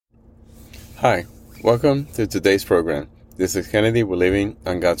Hi, welcome to today's program. This is Kennedy. We're living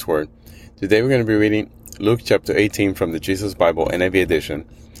on God's Word. Today we're going to be reading Luke chapter 18 from the Jesus Bible NIV edition,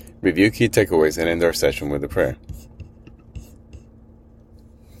 review key takeaways, and end our session with a prayer.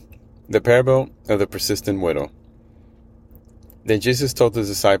 The parable of the persistent widow. Then Jesus told his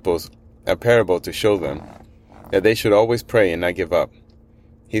disciples a parable to show them that they should always pray and not give up.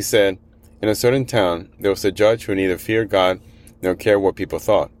 He said, in a certain town there was a judge who neither feared God nor cared what people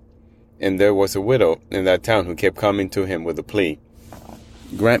thought. And there was a widow in that town who kept coming to him with a plea,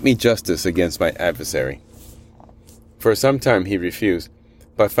 "Grant me justice against my adversary." For some time he refused,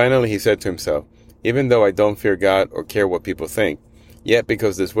 but finally he said to himself, "Even though I don't fear God or care what people think, yet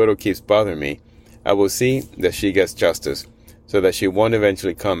because this widow keeps bothering me, I will see that she gets justice, so that she won't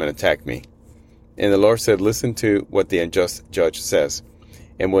eventually come and attack me." And the Lord said, "Listen to what the unjust judge says.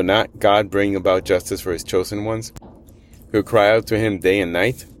 And will not God bring about justice for his chosen ones, who cry out to him day and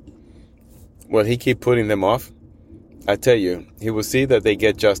night? Will he keep putting them off? I tell you, he will see that they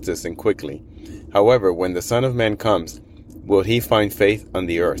get justice, and quickly. However, when the Son of Man comes, will he find faith on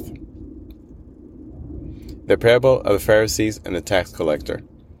the earth?" The parable of the Pharisees and the tax collector.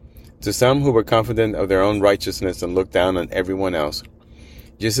 To some who were confident of their own righteousness and looked down on everyone else,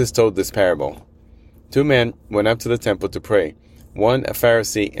 Jesus told this parable. Two men went up to the temple to pray, one a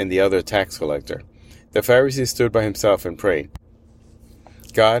Pharisee and the other a tax collector. The Pharisee stood by himself and prayed,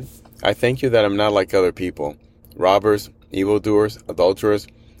 "God, I thank you that I'm not like other people, robbers, evildoers, adulterers,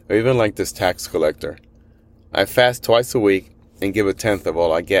 or even like this tax collector. I fast twice a week and give a tenth of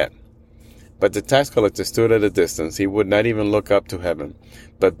all I get." But the tax collector stood at a distance. He would not even look up to heaven,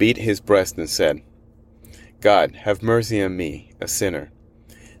 but beat his breast and said, "God, have mercy on me, a sinner."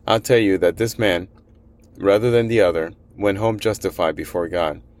 I'll tell you that this man, rather than the other, went home justified before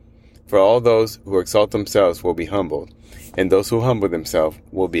God. For all those who exalt themselves will be humbled, and those who humble themselves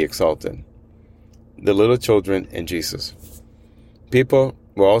will be exalted. The little children and Jesus. People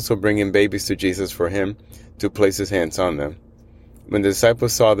were also bringing babies to Jesus for him to place his hands on them. When the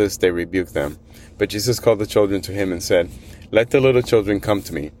disciples saw this, they rebuked them. But Jesus called the children to him and said, "Let the little children come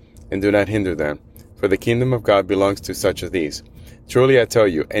to me, and do not hinder them, for the kingdom of God belongs to such as these. Truly I tell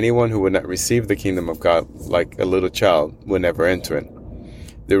you, anyone who would not receive the kingdom of God like a little child will never enter it."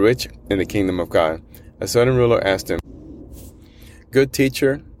 The rich in the kingdom of God. A certain ruler asked him, "Good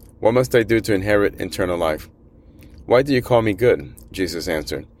teacher, what must I do to inherit eternal life?" "Why do you call me good?" Jesus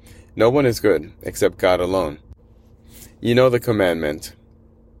answered. "No one is good except God alone. You know the commandment.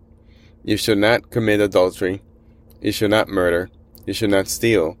 You should not commit adultery. You should not murder. You should not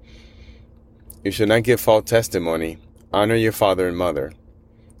steal. You should not give false testimony. Honor your father and mother.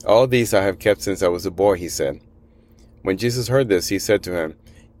 All these I have kept since I was a boy," he said. When Jesus heard this, he said to him,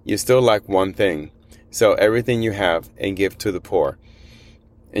 "You still lack one thing. Sell everything you have and give to the poor,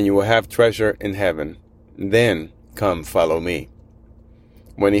 and you will have treasure in heaven. Then come follow me."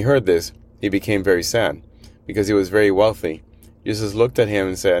 When he heard this, he became very sad, because he was very wealthy. Jesus looked at him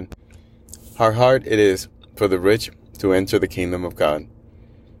and said, "How hard it is for the rich to enter the kingdom of God.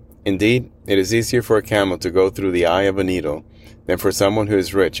 Indeed, it is easier for a camel to go through the eye of a needle than for someone who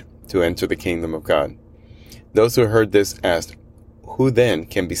is rich to enter the kingdom of God." Those who heard this asked, "Who then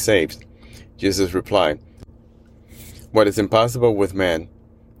can be saved?" Jesus replied, "What is impossible with man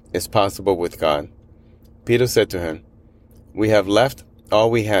is possible with God." Peter said to him, "We have left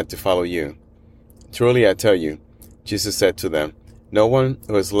all we had to follow you." "Truly I tell you," Jesus said to them, "no one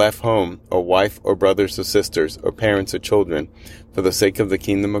who has left home or wife or brothers or sisters or parents or children for the sake of the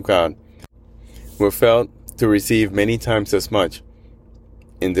kingdom of God will fail to receive many times as much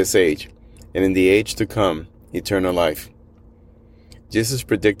in this age, and in the age to come, eternal life." Jesus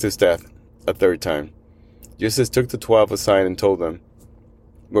predicted his death a third time. Jesus took the 12 aside and told them,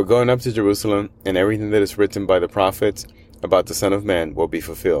 "We're going up to Jerusalem, and everything that is written by the prophets about the Son of Man will be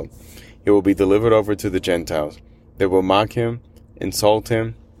fulfilled. He will be delivered over to the Gentiles. They will mock him, insult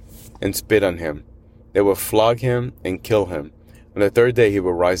him, and spit on him. They will flog him and kill him. On the third day he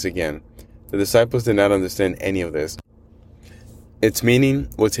will rise again." The disciples did not understand any of this. Its meaning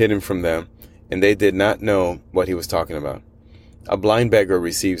was hidden from them, and they did not know what he was talking about. A blind beggar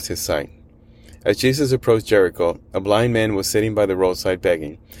receives his sight. As Jesus approached Jericho, a blind man was sitting by the roadside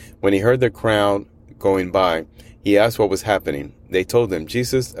begging. When he heard the crowd going by, he asked what was happening. They told him,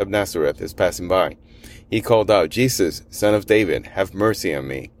 "Jesus of Nazareth is passing by." He called out, "Jesus, Son of David, have mercy on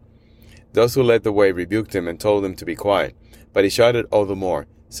me." Those who led the way rebuked him and told him to be quiet. But he shouted all the more,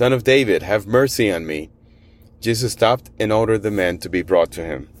 "Son of David, have mercy on me." Jesus stopped and ordered the man to be brought to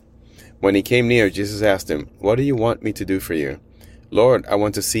him. When he came near, Jesus asked him, "What do you want me to do for you?" "Lord, I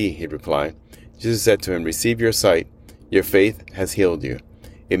want to see," he replied. Jesus said to him, "Receive your sight. Your faith has healed you."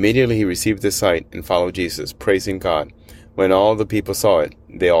 Immediately he received his sight and followed Jesus, praising God. When all the people saw it,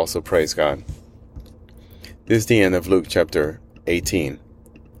 they also praised God. This is the end of Luke chapter 18.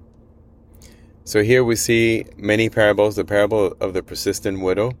 So here we see many parables: the parable of the persistent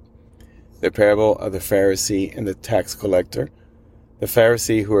widow, the parable of the Pharisee and the tax collector, the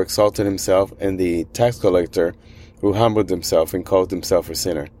Pharisee who exalted himself, and the tax collector who humbled himself and called himself a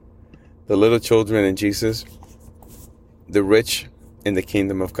sinner, the little children in Jesus, the rich in the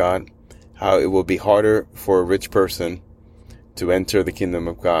kingdom of God, how it will be harder for a rich person to enter the kingdom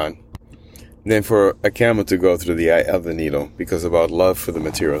of God than for a camel to go through the eye of the needle, because of our love for the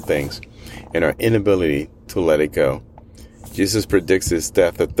material things and our inability to let it go. Jesus predicts his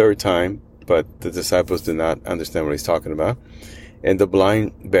death a third time, but the disciples do not understand what he's talking about. And the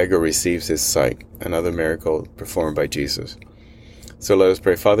blind beggar receives his sight, another miracle performed by Jesus. So let us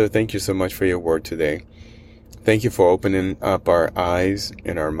pray. Father, thank you so much for your word today. Thank you for opening up our eyes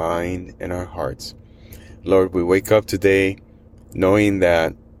and our mind and our hearts. Lord, we wake up today knowing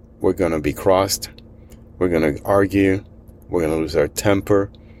that we're going to be crossed. We're going to argue. We're going to lose our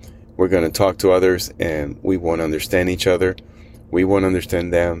temper. We're going to talk to others and we won't understand each other. We won't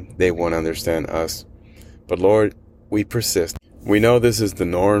understand them. They won't understand us. But Lord, we persist. We know this is the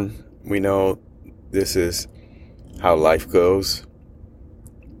norm. We know this is how life goes.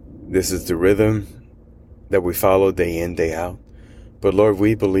 This is the rhythm that we follow day in, day out. But Lord,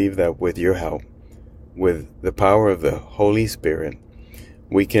 we believe that with your help, with the power of the Holy Spirit,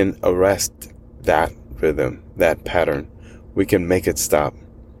 we can arrest that rhythm, that pattern. We can make it stop.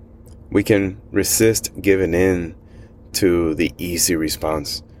 We can resist giving in to the easy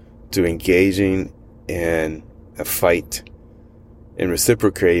response, to engaging in a fight and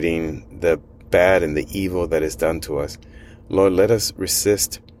reciprocating the bad and the evil that is done to us. Lord, let us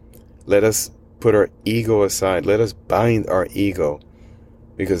resist. Let us put our ego aside. Let us bind our ego,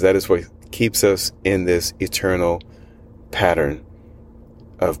 because that is what keeps us in this eternal pattern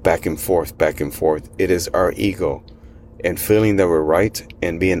of back and forth, back and forth. It is our ego and feeling that we're right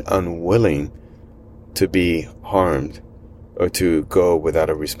and being unwilling to be harmed or to go without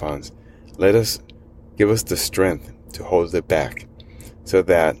a response. Give us the strength to hold it back, so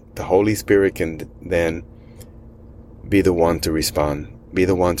that the Holy Spirit can then be the one to respond, be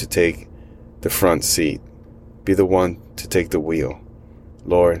the one to take the front seat, be the one to take the wheel.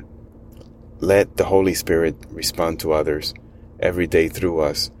 Lord, let the Holy Spirit respond to others every day through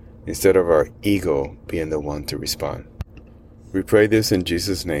us, instead of our ego being the one to respond. We pray this in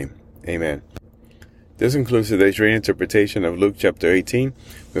Jesus' name. Amen. This concludes today's reading interpretation of Luke chapter 18.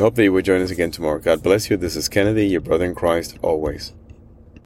 We hope that you will join us again tomorrow. God bless you. This is Kennedy, your brother in Christ, always.